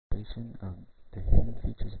mention of the hidden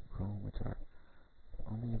features of Chrome which are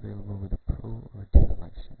only available with a Pro or Data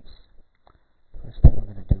license. First thing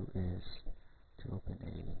we're going to do is to open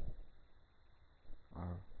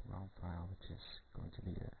our ROM file, which is going to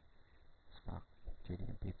be a stock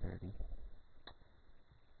JDMP30.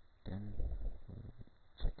 Then we'll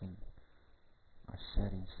check in our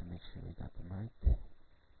settings to make sure we got them right.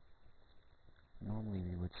 Normally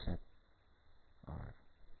we would set our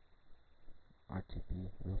RTP,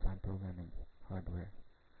 real-time programming hardware,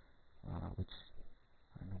 which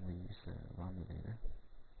I normally use the Romulator.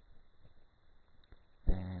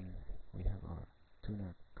 Then we have our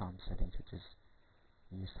tuner COM settings, which is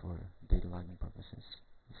used for data logging purposes.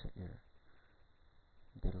 You set your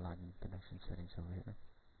data logging connection settings over here.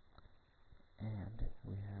 And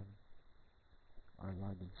we have our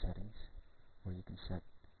logging settings, where you can set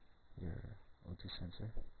your O2 sensor.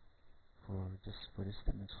 For this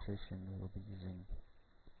demonstration, we'll be using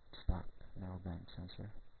stock narrowband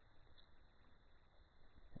sensor.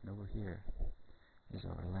 And over here is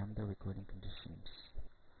our lambda recording conditions,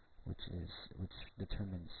 which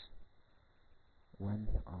determines when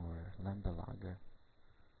our lambda logger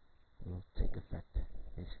will take effect.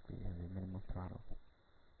 Basically, you have your minimum throttle,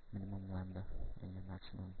 minimum lambda, and your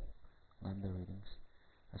maximum lambda readings,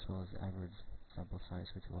 as well as the average sample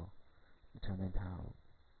size, which will determine how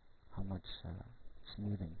much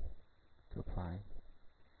smoothing to apply.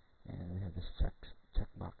 And we have this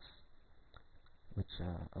checkbox, which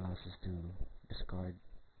allows us to discard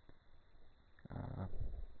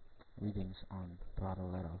readings on throttle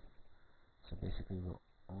let-off. So basically, we'll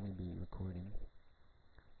only be recording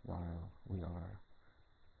while we are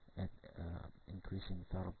at increasing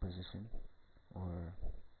throttle position, or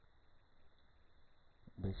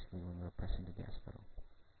basically when we're pressing the gas pedal.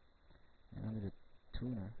 And under the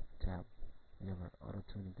tuner tab, we have our auto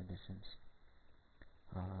tuning conditions.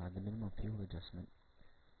 The minimum fuel adjustment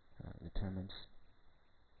determines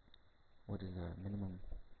what is the minimum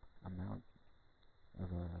amount of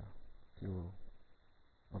fuel,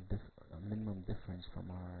 minimum difference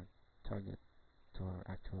from our target to our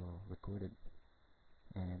actual recorded,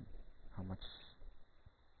 and how much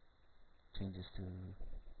changes to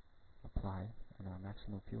apply. And our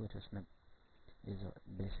maximum fuel adjustment is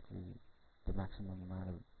basically the maximum amount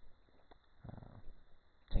of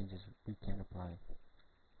changes we can apply.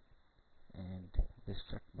 And this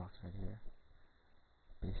checkbox right here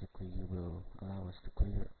basically will allow us to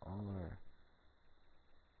clear all our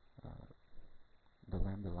the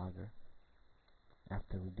lambda logger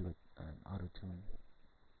after we do an auto tune.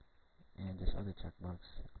 And this other checkbox,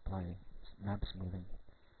 apply map smoothing,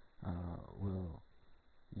 will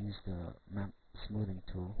use the map smoothing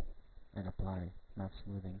tool and apply map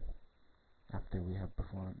smoothing after we have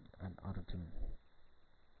performed an auto tune.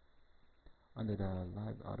 Under the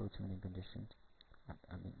live auto tuning conditions,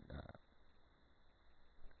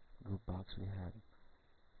 group box, we have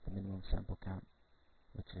the minimum sample count,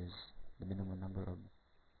 which is the minimum number of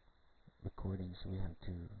recordings we have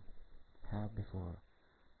to have before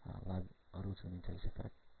live auto tuning takes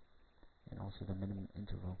effect, and also the minimum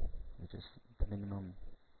interval, which is the minimum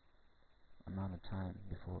amount of time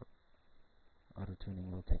before auto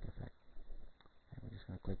tuning will take effect. And we're just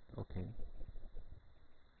going to click OK.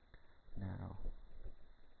 Now,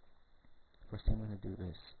 first thing we're going to do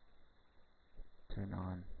is turn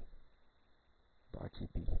on the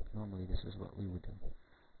RTP. Normally this is what we would do,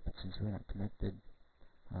 but since we're not connected,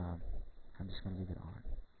 I'm just going to leave it on.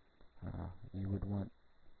 You would want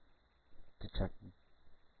to check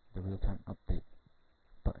the real-time update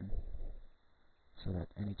button so that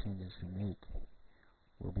any changes we make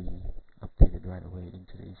will be updated right away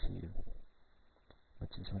into the ECU. But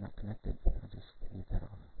since we're not connected, I'll just leave that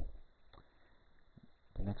off.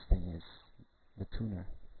 The next thing is the tuner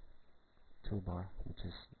toolbar, which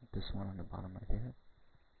is this one on the bottom right here.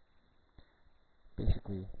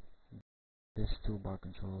 Basically, this toolbar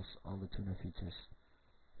controls all the tuner features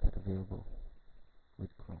that are available with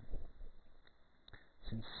Chrome.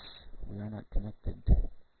 Since we are not connected,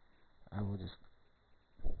 I will just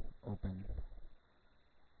open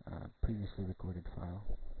a previously recorded file.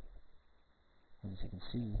 And as you can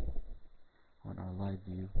see, on our live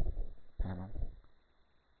view panel,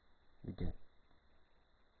 we get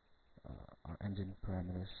our engine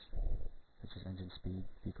parameters, such as engine speed,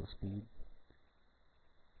 vehicle speed,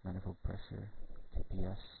 manifold pressure,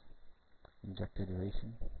 TPS, injector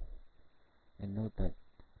duration. And note that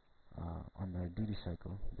on our duty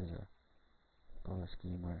cycle, there's a color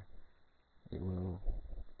scheme where it will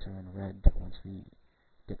turn red once we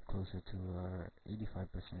get closer to our 85%,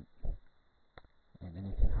 and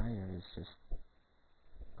anything higher is just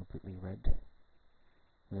completely red.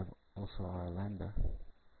 We have also our lambda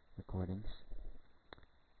recordings,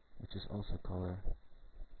 which is also color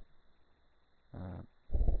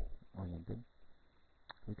oriented.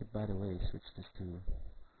 We could, by the way, switch this to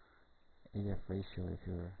AF ratio if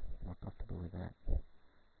you're more comfortable with that,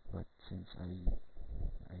 but since I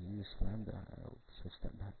use lambda, I'll switch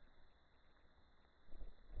that back.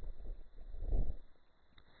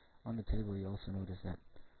 On the table, you also notice that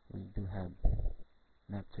we do have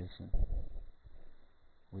map tracing,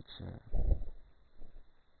 which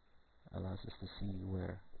allows us to see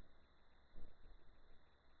where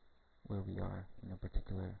we are in a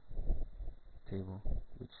particular table,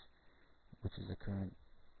 which is the current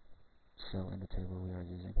cell in the table we are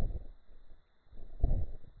using.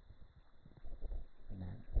 And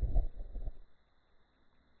then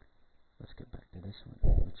let's get back to this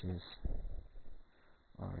one, which is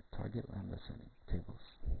our target lambda setting tables.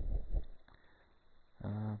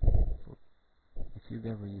 If you've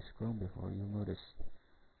ever used Crome before, you'll notice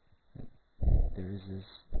that there is this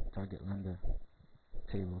target lambda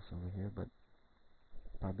tables over here, but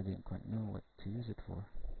probably didn't quite know what to use it for.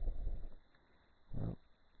 Well,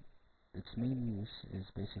 its main use is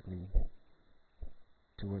basically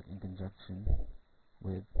to work in conjunction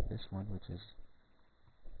with this one, which is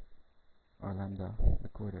our lambda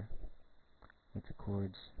recorder, which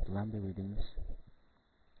records the lambda readings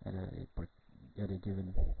at a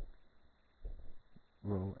given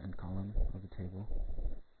row and column of the table,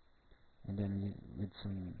 and then with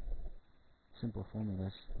some simple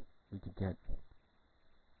formulas we could get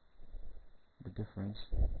the difference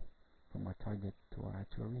from our target to our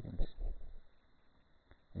actual readings.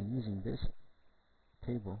 And using this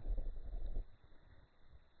table,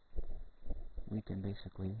 we can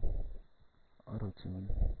basically auto-tune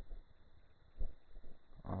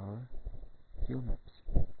our field maps.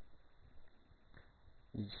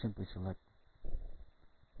 You simply select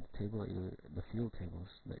the table, the field tables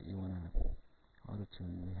that you want to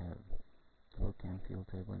auto-tune. We have the low cam field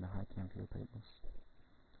table and the high cam field tables,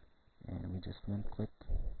 and with just one click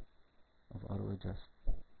of auto adjust,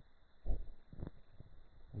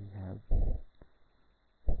 we have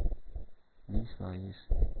these values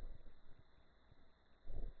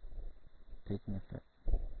taking effect.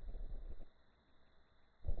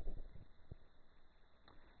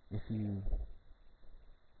 If you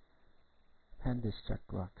had this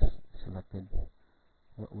checkbox selected,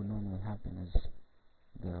 what would normally happen is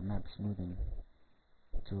the map smoothing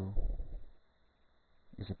tool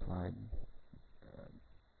is applied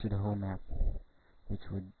to the whole map, which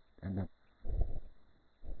would end up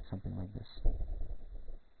something like this,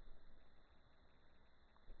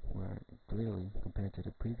 where clearly, compared to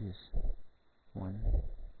the previous one,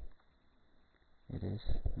 it is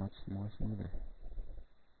much more smoother.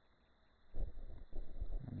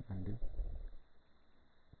 Let me undo.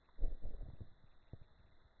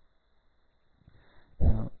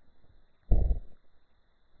 Now,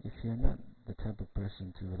 if you're not the type of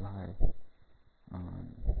person to rely on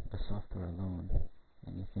the software alone,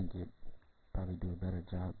 and you think you'd probably do a better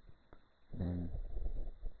job than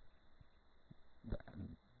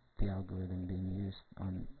the algorithm being used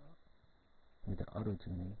with the auto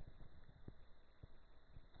tuning,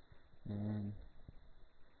 then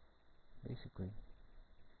basically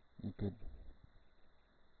you could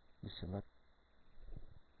just select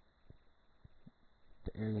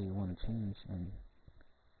the area you want to change and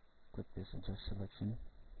click this adjust selection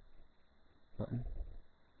button,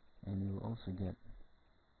 and you will also get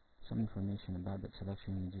some information about that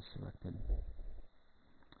selection you just selected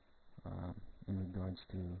in regards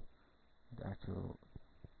to the actual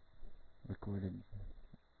recorded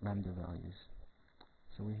lambda values.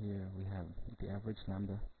 So here we have the average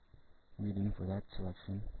lambda reading for that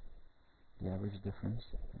selection, the average difference,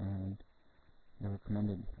 and the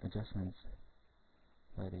recommended adjustments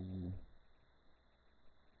by the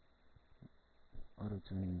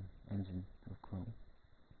auto-tuning engine of Chrome.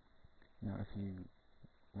 Now if you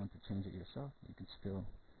want to change it yourself, you can still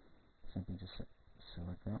simply just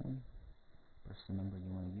select that one, press the number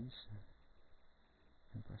you want to use,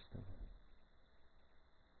 and press go.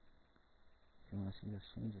 If you want to see those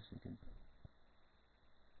changes, you can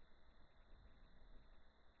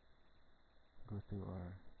go through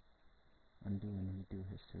our undo and redo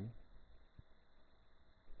history,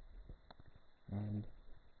 and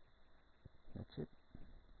that's it.